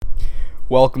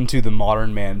Welcome to the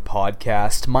Modern Man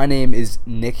Podcast. My name is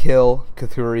Nikhil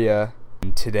Kathuria,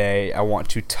 and today I want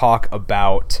to talk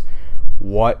about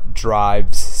what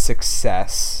drives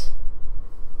success,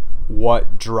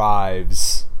 what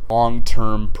drives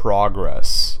long-term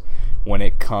progress when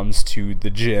it comes to the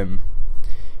gym,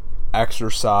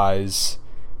 exercise,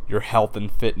 your health and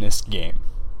fitness game.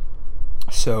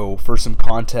 So, for some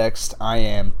context, I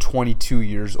am 22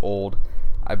 years old.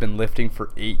 I've been lifting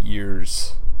for 8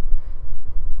 years.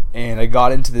 And I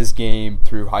got into this game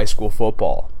through high school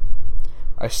football.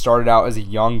 I started out as a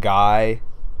young guy,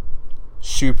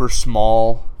 super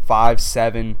small,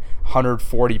 5'7",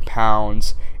 140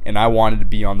 pounds, and I wanted to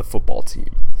be on the football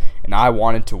team. And I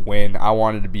wanted to win. I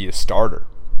wanted to be a starter.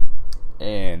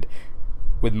 And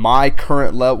with my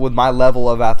level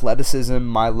of athleticism,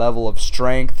 my level of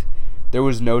strength, there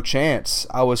was no chance.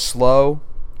 I was slow.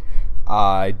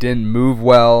 I didn't move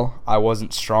well. I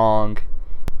wasn't strong.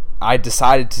 I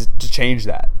decided to change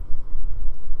that.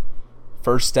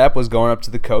 First step was going up to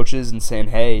the coaches and saying,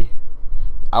 "Hey,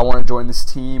 I want to join this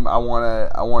team. I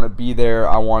want to be there.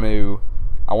 I want to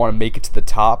make it to the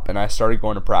top." And I started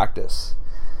going to practice.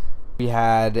 We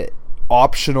had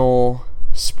optional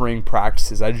spring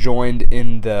practices. I joined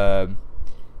in the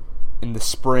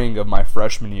spring of my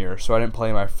freshman year, so I didn't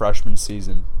play my freshman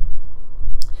season.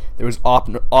 There was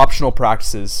optional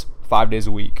practices 5 days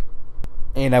a week.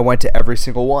 And I went to every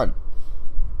single one.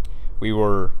 We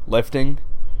were lifting,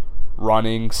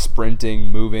 running, sprinting,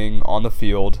 moving on the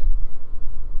field,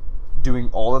 doing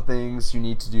all the things you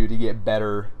need to do to get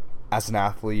better as an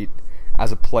athlete,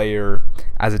 as a player,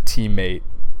 as a teammate.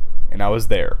 And I was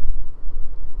there.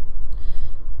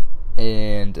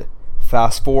 And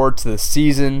fast forward to the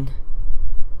season,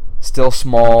 still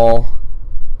small,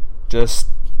 just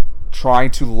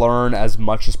trying to learn as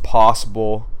much as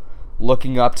possible,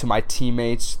 looking up to my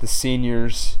teammates, the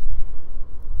seniors,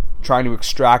 trying to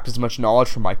extract as much knowledge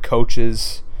from my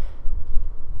coaches,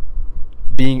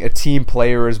 being a team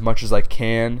player as much as I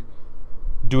can,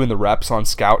 doing the reps on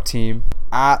scout team.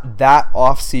 At that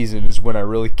off season is when I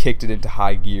really kicked it into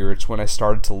high gear. It's when I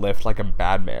started to lift like a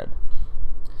bad man.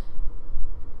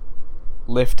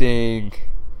 Lifting,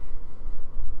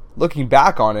 looking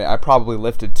back on it, I probably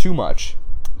lifted too much,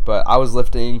 but I was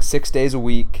lifting 6 days a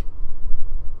week,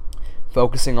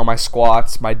 focusing on my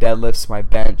squats, my deadlifts, my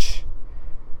bench,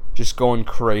 just going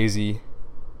crazy.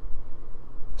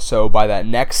 So by that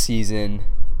next season,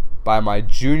 by my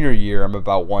junior year, I'm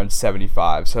about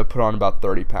 175, so I put on about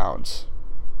 30 pounds.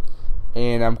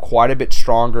 And I'm quite a bit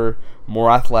stronger, more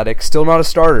athletic, still not a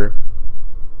starter,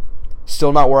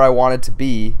 still not where I wanted to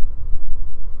be,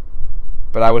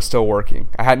 but I was still working.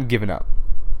 I hadn't given up.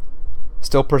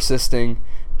 Still persisting,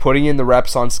 putting in the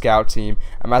reps on scout team.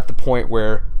 I'm at the point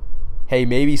where, hey,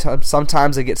 maybe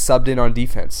sometimes I get subbed in on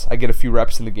defense. I get a few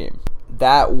reps in the game.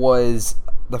 That was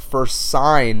the first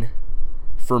sign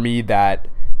for me that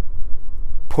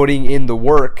putting in the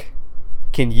work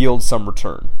can yield some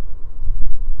return.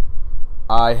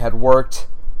 I had worked,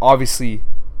 obviously,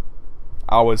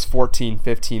 I was 14,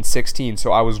 15, 16,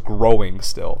 so I was growing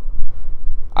still.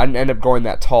 I didn't end up growing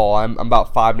that tall. I'm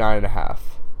about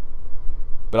 5'9.5".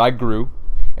 But I grew,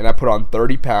 and I put on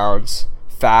 30 pounds,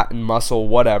 fat and muscle,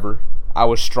 whatever. I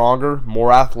was stronger,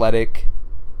 more athletic,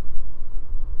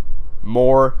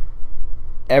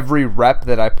 every rep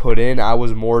that I put in, I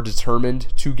was more determined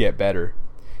to get better.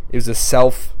 It was a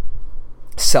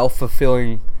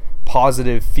self-fulfilling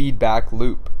positive feedback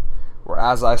loop, where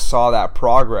as I saw that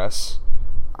progress,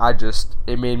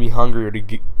 it made me hungrier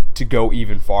to go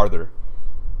even farther.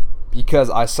 Because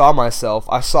I saw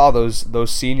those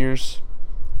seniors,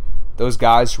 those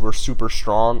guys who were super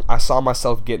strong, I saw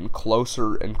myself getting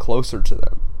closer and closer to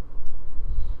them.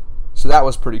 So that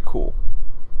was pretty cool.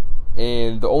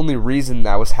 And the only reason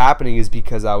that was happening is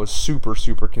because I was super,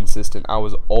 super consistent. I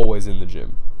was always in the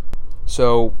gym.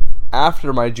 So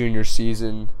after my junior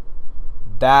season,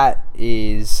 I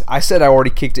said I already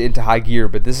kicked it into high gear,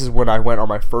 but this is when I went on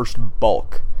my first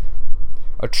bulk.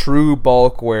 A true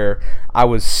bulk where I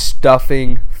was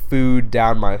stuffing food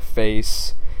down my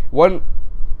face. It wasn't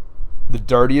the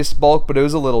dirtiest bulk, but it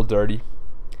was a little dirty.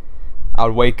 I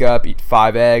would wake up, eat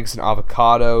 5 eggs, an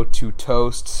avocado, 2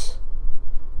 toasts.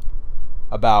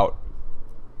 About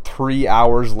 3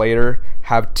 hours later,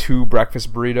 have 2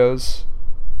 breakfast burritos.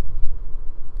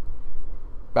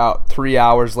 About 3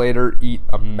 hours later, eat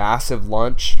a massive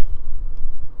lunch.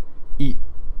 Eat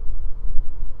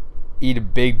a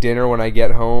big dinner when I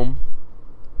get home.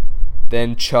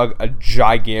 Then chug a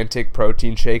gigantic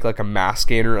protein shake, like a mass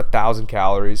gainer, 1,000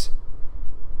 calories.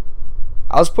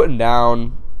 I was putting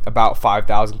down about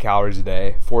 5,000 calories a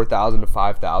day, 4,000 to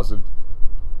 5,000.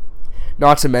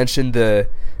 Not to mention the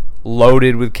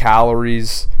loaded with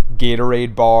calories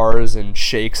Gatorade bars and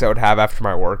shakes I would have after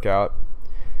my workout.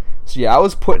 So yeah, I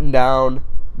was putting down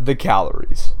the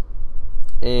calories.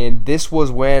 And this was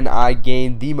when I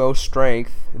gained the most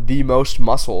strength, the most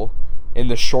muscle in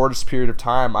the shortest period of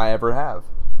time I ever have.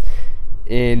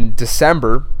 In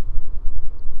December,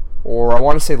 or I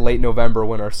want to say late November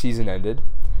when our season ended,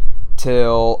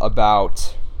 till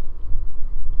about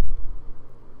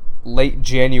late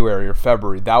January or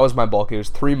February, that was my bulk. It was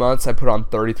 3 months, I put on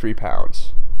 33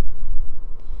 pounds.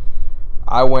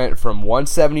 I went from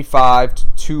 175 to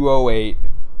 208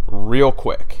 real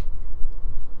quick.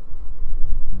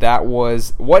 That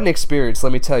was, what an experience,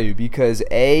 let me tell you, because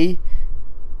A,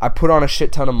 I put on a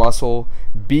shit ton of muscle.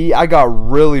 B, I got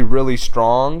really, really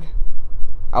strong.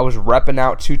 I was repping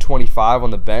out 225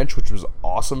 on the bench, which was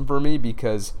awesome for me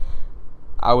because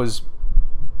I was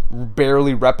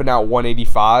barely repping out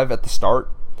 185 at the start.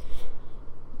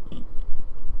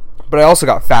 But I also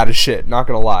got fat as shit, not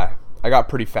gonna lie. I got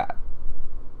pretty fat.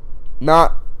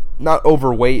 Not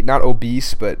overweight, not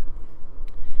obese, but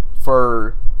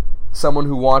for someone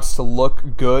who wants to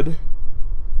look good,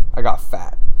 I got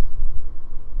fat.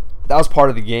 That was part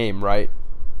of the game, right?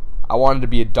 I wanted to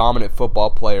be a dominant football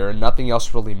player and nothing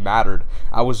else really mattered.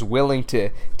 I was willing to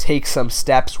take some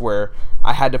steps where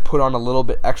I had to put on a little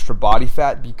bit extra body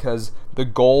fat because the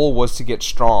goal was to get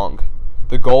strong.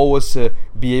 The goal was to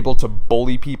be able to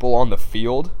bully people on the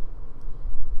field.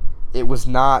 It was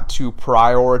not to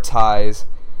prioritize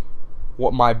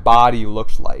what my body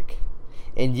looked like.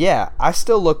 And yeah, I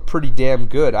still look pretty damn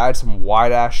good. I had some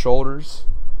wide ass shoulders.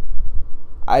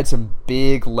 I had some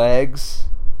big legs.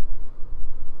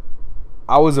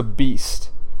 I was a beast.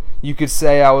 You could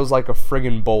say I was like a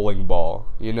friggin' bowling ball,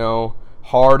 you know?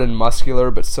 Hard and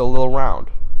muscular, but still a little round.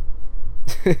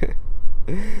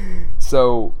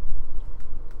 So,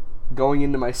 going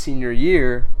into my senior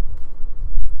year,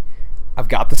 I've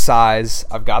got the size,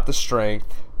 I've got the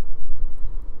strength,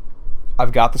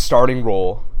 I've got the starting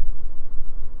role.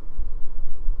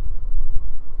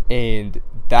 And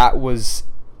that was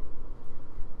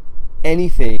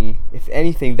if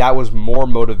anything, that was more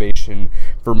motivation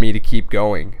for me to keep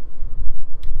going.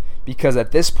 Because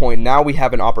at this point, now we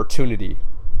have an opportunity.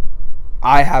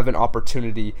 I have an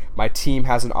opportunity. My team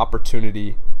has an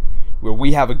opportunity where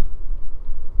we have a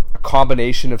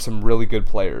combination of some really good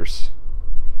players.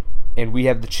 And we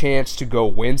have the chance to go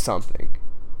win something.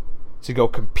 To go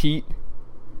compete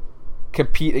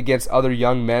against other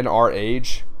young men our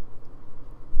age.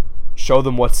 Show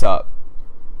them what's up.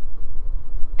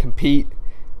 Compete,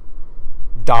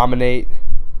 dominate,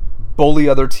 bully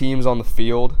other teams on the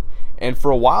field. And for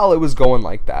a while it was going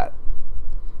like that.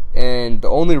 And the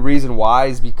only reason why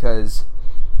is because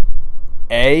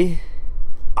A,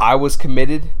 I was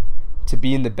committed to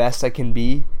being the best I can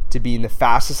be, to being the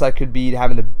fastest I could be, to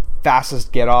having the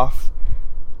fastest get off,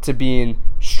 to being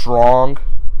strong,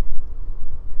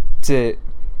 to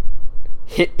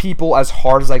hit people as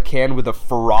hard as I can with a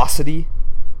ferocity.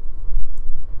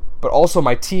 But also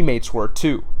my teammates were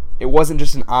too. It wasn't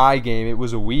just an I game, it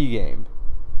was a we game.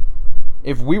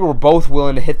 If we were both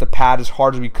willing to hit the pad as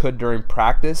hard as we could during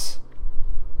practice,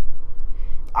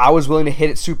 I was willing to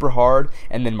hit it super hard,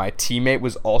 and then my teammate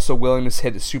was also willing to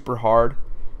hit it super hard.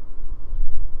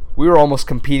 We were almost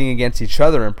competing against each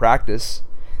other in practice.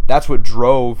 That's what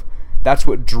drove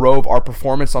our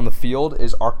performance on the field,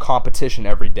 is our competition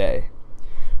every day.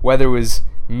 Whether it was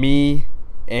me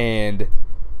and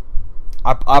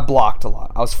I blocked a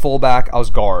lot. I was fullback, I was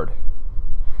guard.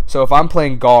 So if I'm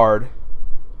playing guard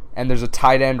and there's a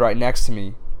tight end right next to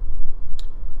me,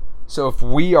 so if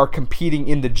we are competing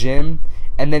in the gym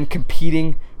and then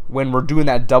competing when we're doing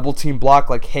that double team block,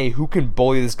 like, hey, who can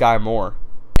bully this guy more?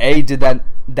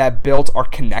 That built our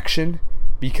connection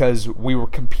because we were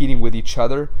competing with each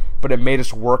other, but it made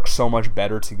us work so much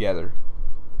better together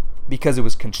because it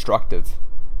was constructive.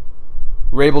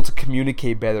 We were able to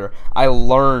communicate better. I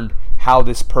learned how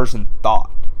this person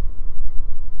thought.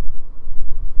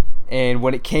 And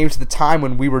when it came to the time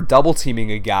when we were double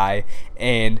teaming a guy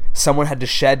and someone had to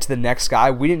shed to the next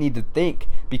guy, we didn't need to think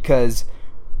because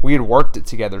we had worked it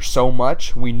together so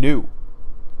much, we knew.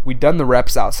 We'd done the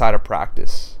reps outside of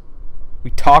practice.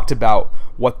 We talked about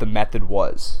what the method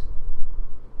was.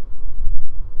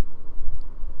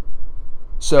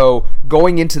 So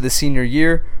going into the senior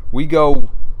year, we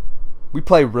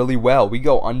play really well. We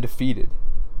go undefeated.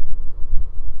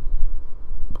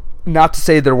 Not to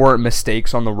say there weren't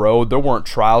mistakes on the road. There weren't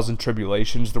trials and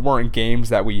tribulations. There weren't games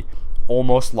that we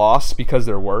almost lost, because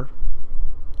there were.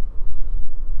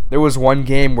 There was one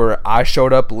game where I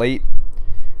showed up late.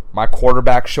 My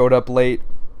quarterback showed up late.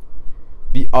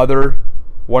 The other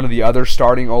One of the other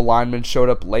starting O-linemen showed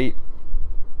up late.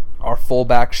 Our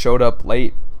fullback showed up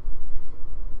late.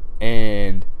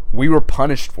 And we were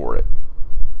punished for it.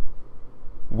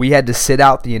 We had to sit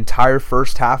out the entire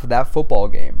first half of that football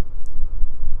game.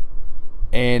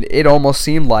 And it almost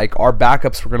seemed like our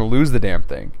backups were going to lose the damn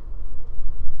thing.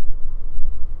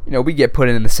 We get put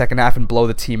in the second half and blow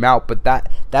the team out, but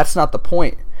that's not the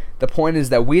point. The point is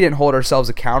that we didn't hold ourselves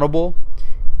accountable,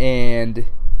 and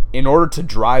in order to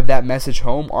drive that message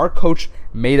home, our coach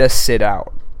made us sit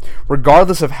out.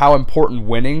 Regardless of how important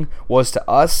winning was to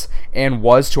us and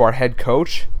was to our head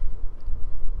coach,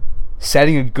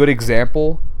 setting a good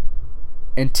example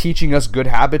and teaching us good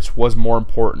habits was more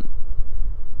important.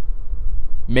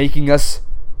 Making us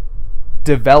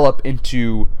develop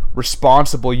into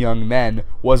responsible young men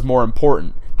was more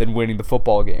important than winning the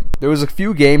football game. There was a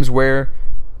few games where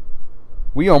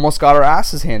we almost got our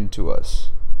asses handed to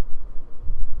us.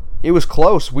 It was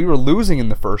close. We were losing in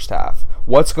the first half.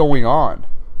 What's going on?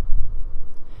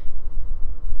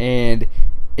 And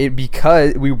it's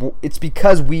because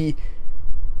we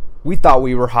thought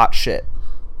we were hot shit.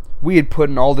 We had put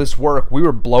in all this work. We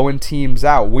were blowing teams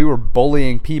out. We were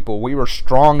bullying people. We were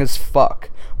strong as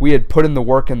fuck. We had put in the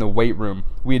work in the weight room.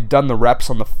 We had done the reps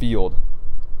on the field.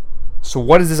 So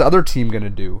what is this other team going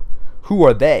to do? Who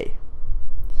are they?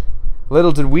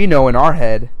 Little did we know in our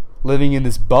head, living in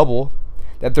this bubble,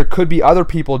 that there could be other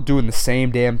people doing the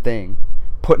same damn thing.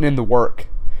 Putting in the work.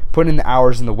 Putting in the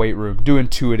hours in the weight room. Doing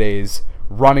 2-a-days.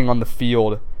 Running on the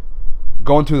field.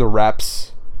 Going through the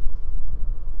reps.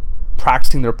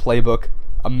 Practicing their playbook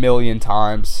a million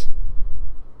times.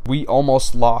 We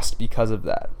almost lost because of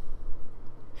that.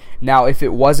 Now, if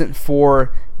it wasn't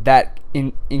for that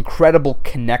incredible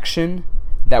connection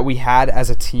that we had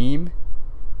as a team,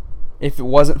 if it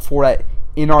wasn't for that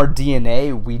in our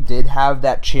DNA, we did have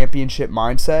that championship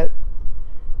mindset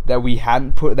that we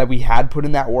had put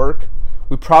in that work,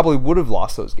 we probably would have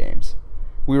lost those games.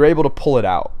 We were able to pull it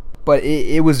out, but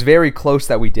it was very close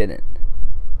that we didn't.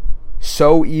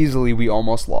 So easily we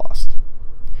almost lost.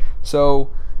 So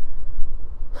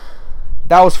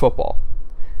that was football.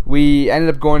 We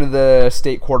ended up going to the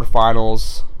state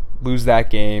quarterfinals, lose that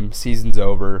game, season's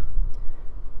over.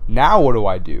 Now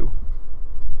what do?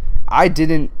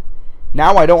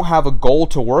 Now I don't have a goal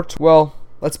to work to. Well,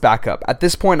 let's back up. At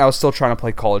this point, I was still trying to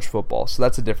play college football, so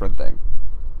that's a different thing.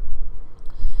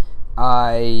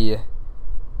 I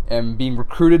am being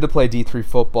recruited to play D3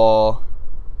 football,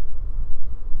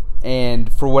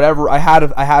 and for whatever, I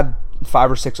had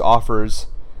 5 or 6 offers,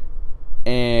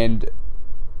 and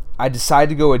I decided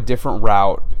to go a different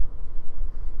route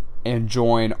and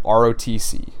join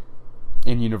ROTC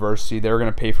in university. They were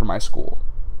going to pay for my school.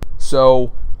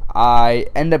 So I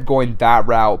end up going that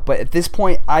route. But at this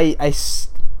point, I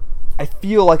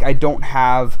feel like I don't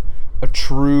have a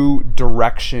true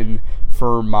direction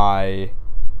for my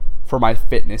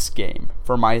fitness game,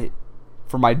 for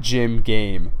my gym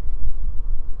game.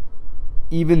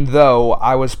 Even though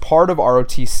I was part of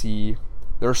ROTC,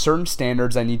 there are certain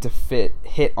standards I need to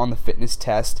hit on the fitness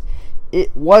test.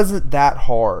 It wasn't that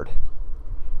hard.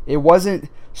 It wasn't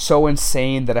so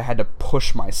insane that I had to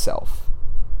push myself.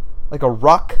 Like a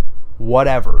ruck,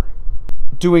 whatever.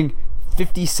 Doing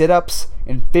 50 sit-ups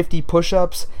and 50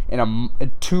 push-ups in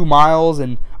 2 miles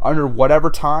in under whatever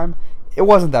time, it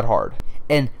wasn't that hard.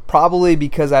 And probably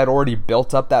because I had already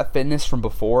built up that fitness from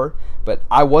before, but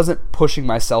I wasn't pushing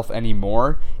myself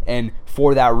anymore, and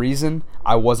for that reason,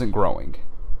 I wasn't growing.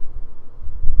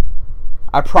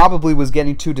 I probably was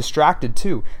getting too distracted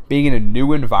too, being in a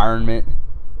new environment,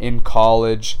 in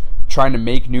college, trying to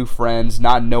make new friends,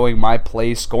 not knowing my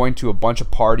place, going to a bunch of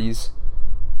parties.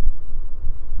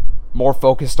 More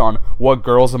focused on what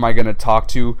girls am I going to talk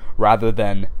to rather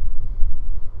than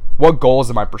what goals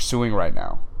am I pursuing right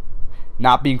now.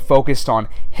 Not being focused on,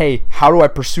 hey, how do I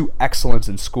pursue excellence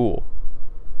in school?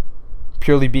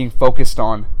 Purely being focused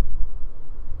on,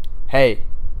 hey,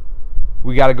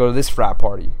 we got to go to this frat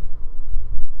party.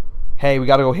 Hey, we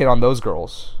got to go hit on those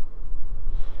girls.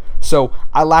 So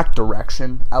I lacked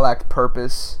direction. I lacked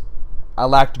purpose. I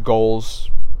lacked goals.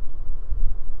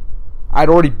 I'd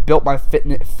already built my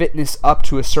fitness up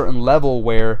to a certain level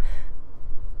where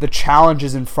the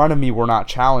challenges in front of me were not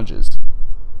challenges.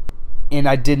 And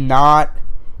I did not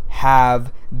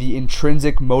have the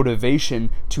intrinsic motivation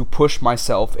to push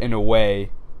myself in a way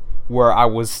where I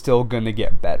was still going to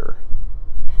get better.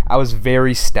 I was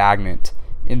very stagnant.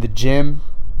 In the gym,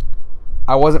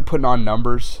 I wasn't putting on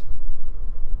numbers.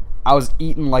 I was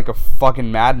eating like a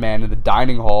fucking madman in the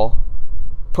dining hall,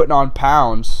 putting on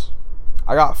pounds.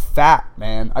 I got fat,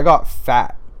 man. I got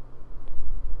fat.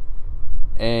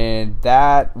 And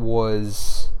that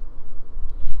was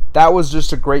that was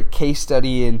just a great case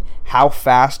study in how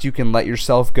fast you can let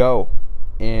yourself go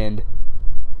and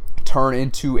turn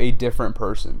into a different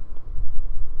person.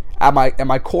 At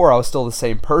my core, I was still the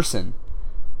same person,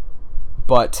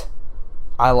 but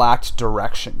I lacked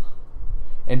direction.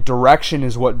 And direction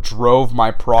is what drove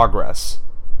my progress.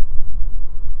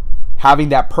 Having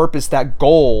that purpose, that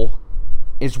goal,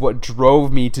 is what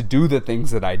drove me to do the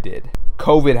things that I did.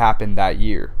 COVID happened that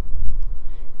year.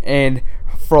 And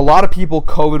for a lot of people,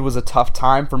 COVID was a tough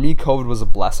time. For me, COVID was a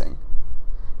blessing,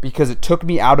 because it took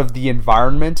me out of the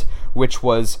environment which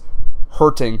was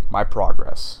hurting my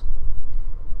progress.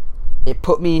 It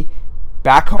put me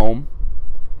back home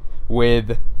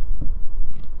in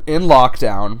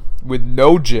lockdown, with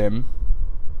no gym,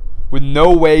 with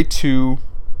no way to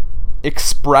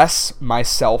express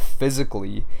myself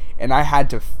physically, and I had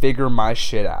to figure my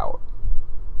shit out.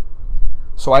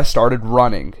 So I started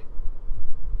running.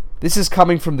 This is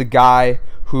coming from the guy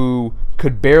who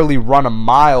could barely run a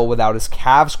mile without his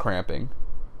calves cramping,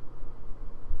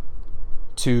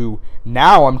 to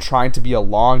now I'm trying to be a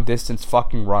long distance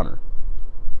fucking runner.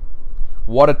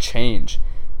 What a change.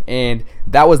 And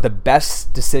that was the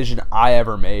best decision I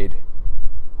ever made.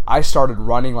 I started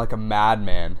running like a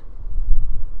madman.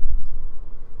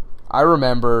 I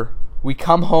remember we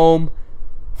come home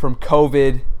from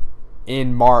COVID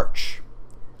in March.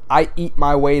 I eat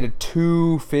my way to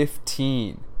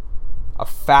 215. A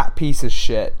fat piece of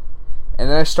shit. And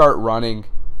then I start running.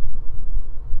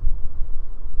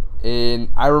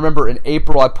 I remember in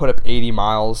April I put up 80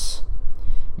 miles.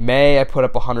 May I put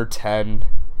up 110.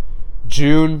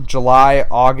 June, July,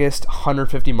 August,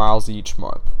 150 miles each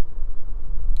month.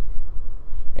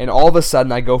 And all of a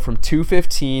sudden I go from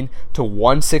 215 to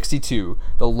 162,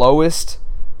 the lowest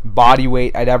body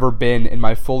weight I'd ever been in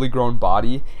my fully grown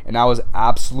body, and I was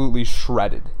absolutely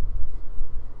shredded.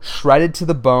 Shredded to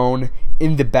the bone,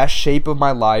 in the best shape of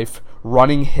my life,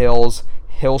 running hills,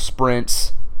 hill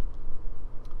sprints,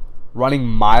 running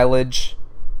mileage,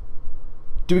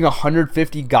 doing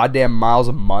 150 goddamn miles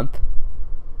a month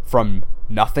from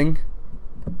nothing.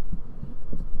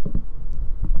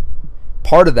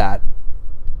 Part of that,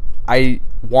 I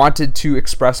wanted to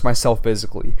express myself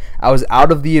physically. I was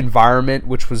out of the environment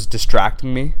which was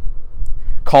distracting me.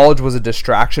 College was a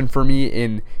distraction for me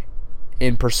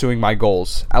in pursuing my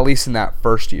goals, at least in that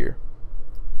first year.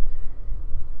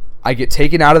 I get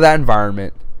taken out of that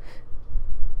environment.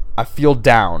 I feel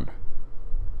down.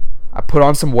 I put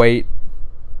on some weight,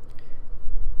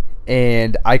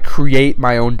 and I create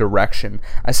my own direction.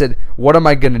 I said, what am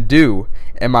I going to do?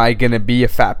 Am I going to be a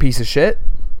fat piece of shit?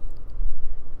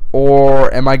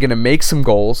 Or am I going to make some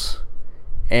goals,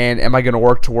 and am I going to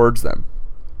work towards them?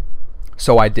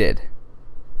 So I did.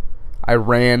 I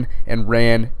ran and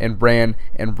ran and ran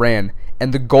and ran.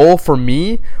 And the goal for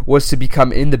me was to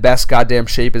become in the best goddamn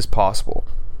shape as possible.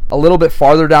 A little bit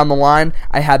farther down the line,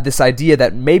 I had this idea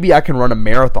that maybe I can run a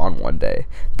marathon one day.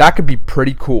 That could be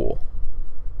pretty cool.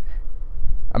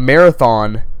 A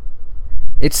marathon,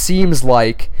 it seems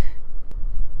like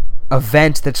an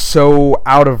event that's so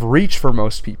out of reach for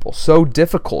most people, so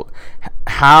difficult.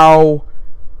 How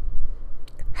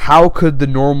could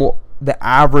the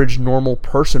average normal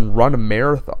person run a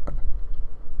marathon?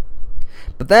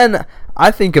 But then I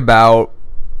think about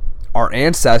our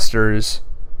ancestors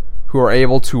who are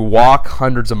able to walk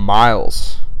hundreds of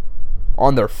miles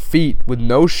on their feet with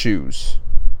no shoes.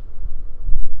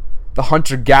 The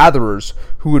hunter-gatherers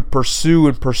who would pursue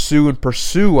and pursue and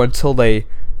pursue until they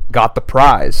got the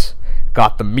prize,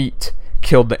 got the meat,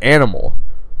 killed the animal,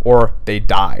 or they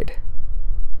died.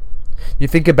 You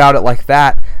think about it like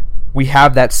that, we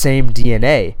have that same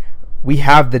DNA. We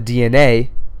have the DNA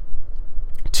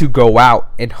to go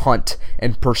out and hunt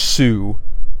and pursue.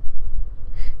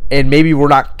 And maybe we're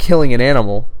not killing an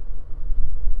animal,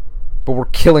 but we're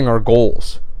killing our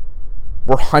goals.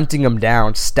 We're hunting them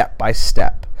down step by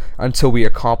step until we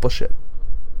accomplish it.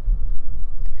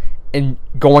 And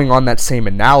going on that same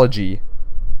analogy,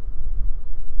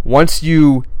 once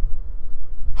you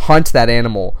hunt that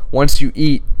animal, once you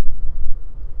eat,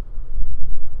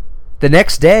 the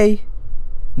next day,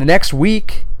 the next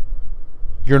week,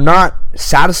 you're not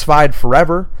satisfied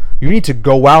forever. You need to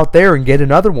go out there and get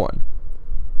another one.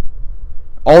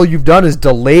 All you've done is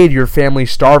delayed your family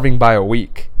starving by a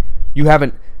week. You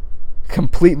haven't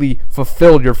completely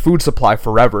fulfilled your food supply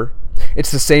forever.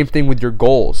 It's the same thing with your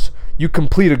goals. You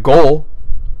complete a goal,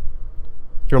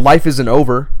 your life isn't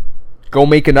over. Go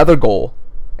make another goal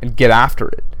and get after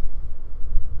it.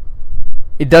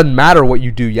 It doesn't matter what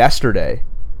you do yesterday.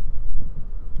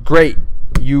 Great,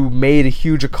 you made a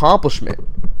huge accomplishment.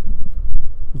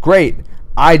 Great,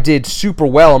 I did super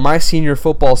well in my senior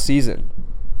football season.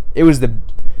 It was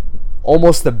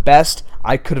almost the best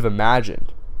I could have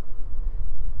imagined.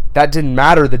 That didn't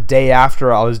matter the day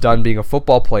after I was done being a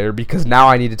football player, because now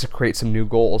I needed to create some new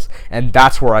goals, and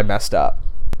that's where I messed up.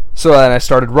 So then I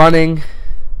started running.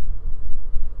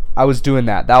 I was doing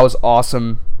that. That was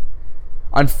awesome.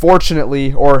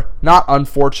 Unfortunately, or not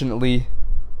unfortunately,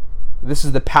 this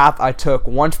is the path I took.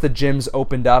 Once the gyms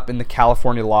opened up in the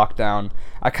California lockdown,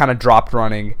 I kind of dropped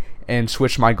running and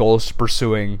switched my goals to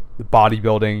pursuing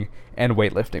bodybuilding and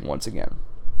weightlifting once again.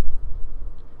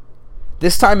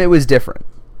 This time it was different.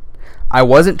 I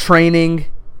wasn't training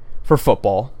for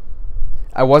football.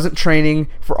 I wasn't training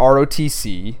for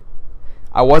ROTC.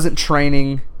 I wasn't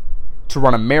training to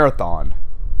run a marathon.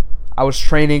 I was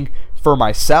training for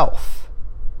myself.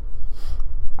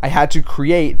 I had to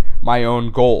create my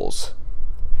own goals.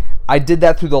 I did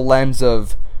that through the lens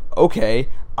of, okay,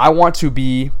 I want to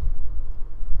build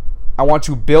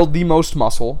the most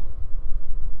muscle,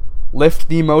 lift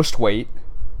the most weight,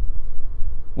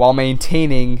 while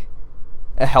maintaining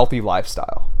a healthy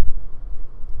lifestyle,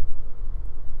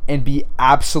 and be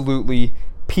absolutely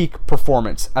peak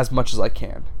performance as much as I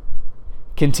can.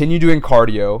 Continue doing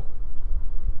cardio,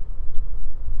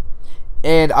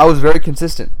 and I was very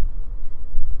consistent.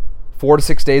 4 to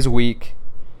 6 days a week,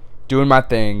 doing my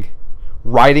thing,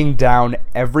 writing down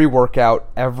every workout,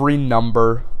 every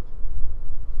number,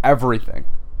 everything.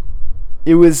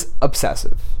 It was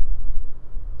obsessive.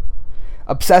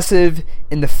 Obsessive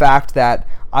in the fact that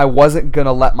I wasn't going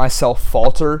to let myself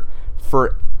falter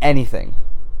for anything.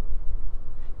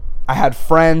 I had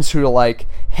friends who were like,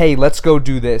 hey, let's go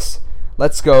do this.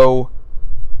 Let's go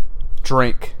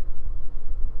drink.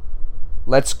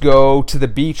 Let's go to the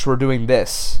beach. We're doing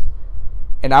this.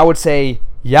 And I would say,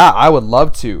 yeah, I would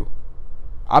love to.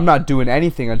 I'm not doing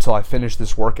anything until I finish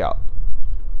this workout.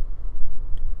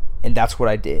 And that's what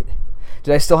I did.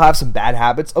 Did I still have some bad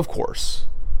habits? Of course.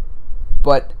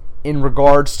 But in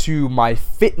regards to my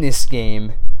fitness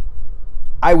game,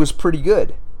 I was pretty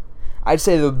good. I'd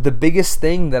say the biggest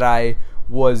thing that I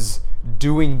was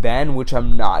doing then, which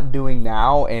I'm not doing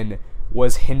now, and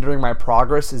was hindering my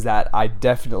progress, is that I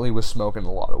definitely was smoking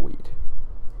a lot of weed.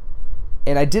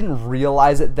 And I didn't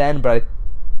realize it then, but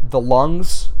the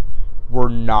lungs were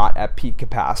not at peak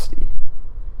capacity.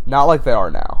 Not like they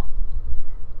are now.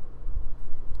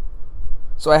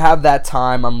 So I have that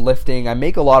time, I'm lifting, I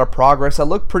make a lot of progress, I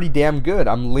look pretty damn good.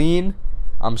 I'm lean,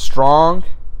 I'm strong.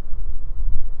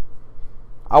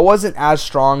 I wasn't as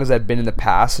strong as I'd been in the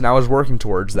past, and I was working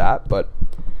towards that, but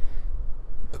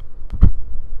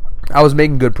I was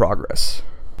making good progress.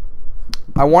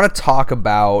 I want to talk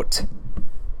about...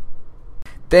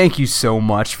 Thank you so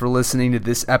much for listening to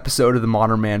this episode of the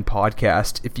Modern Man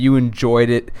Podcast. If you enjoyed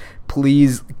it,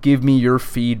 please give me your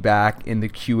feedback in the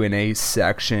Q&A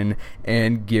section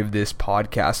and give this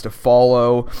podcast a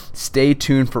follow. Stay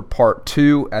tuned for part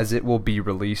 2, as it will be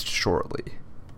released shortly.